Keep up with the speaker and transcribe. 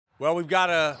Well, we've got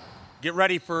to get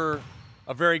ready for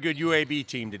a very good UAB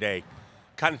team today.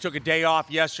 Kind of took a day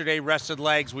off yesterday, rested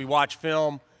legs. We watched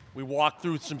film. We walked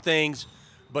through some things.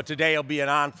 But today will be an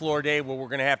on-floor day where we're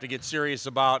going to have to get serious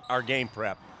about our game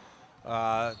prep.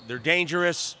 They're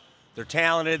dangerous, they're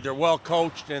talented, they're well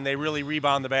coached, and they really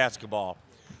rebound the basketball.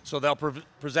 So they'll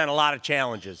present a lot of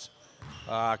challenges.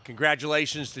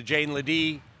 Congratulations to Jaedon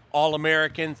Ledee,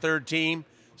 All-American, third team.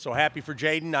 So happy for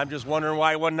Jaedon. I'm just wondering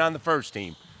why he wasn't on the first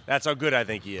team. That's how good I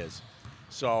think he is.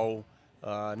 So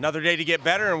another day to get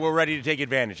better, and we're ready to take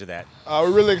advantage of that.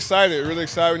 We're really excited. We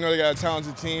know they got a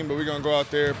talented team, but we're going to go out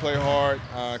there, play hard,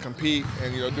 compete,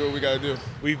 and do what we got to do.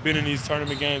 We've been in these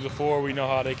tournament games before. We know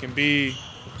how they can be.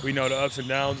 We know the ups and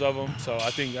downs of them. So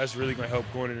I think that's really going to help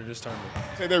going into this tournament.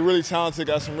 I think they're really talented.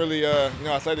 Got some really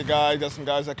athletic guys. Got some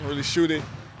guys that can really shoot it.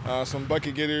 Some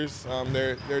bucket getters.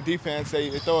 Their defense, they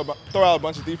throw out a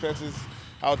bunch of defenses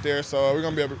out there. So we're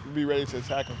going to be ready to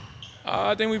attack them.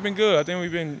 I think we've been good. I think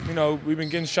we've been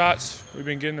getting shots. We've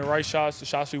been getting the right shots, the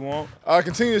shots we want.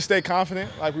 Continue to stay confident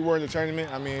like we were in the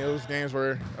tournament. I mean, it was games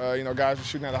where guys were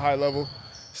shooting at a high level.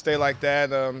 Stay like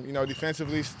that.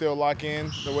 Defensively, still lock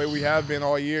in the way we have been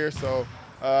all year. So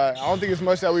I don't think it's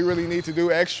much that we really need to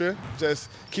do extra. Just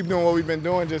keep doing what we've been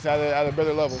doing, just at a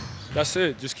better level. That's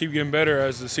it. Just keep getting better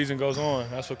as the season goes on.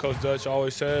 That's what Coach Dutch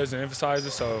always says and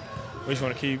emphasizes. So we just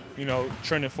want to keep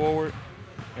trending forward.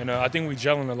 And I think we're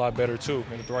gelling a lot better too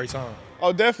at the right time.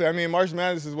 Oh, definitely. I mean, March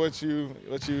Madness is what you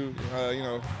want to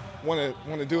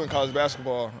do in college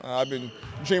basketball. I've been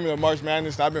dreaming of March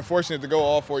Madness. I've been fortunate to go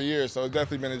all 4 years, so it's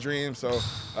definitely been a dream. So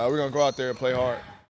we're gonna go out there and play hard.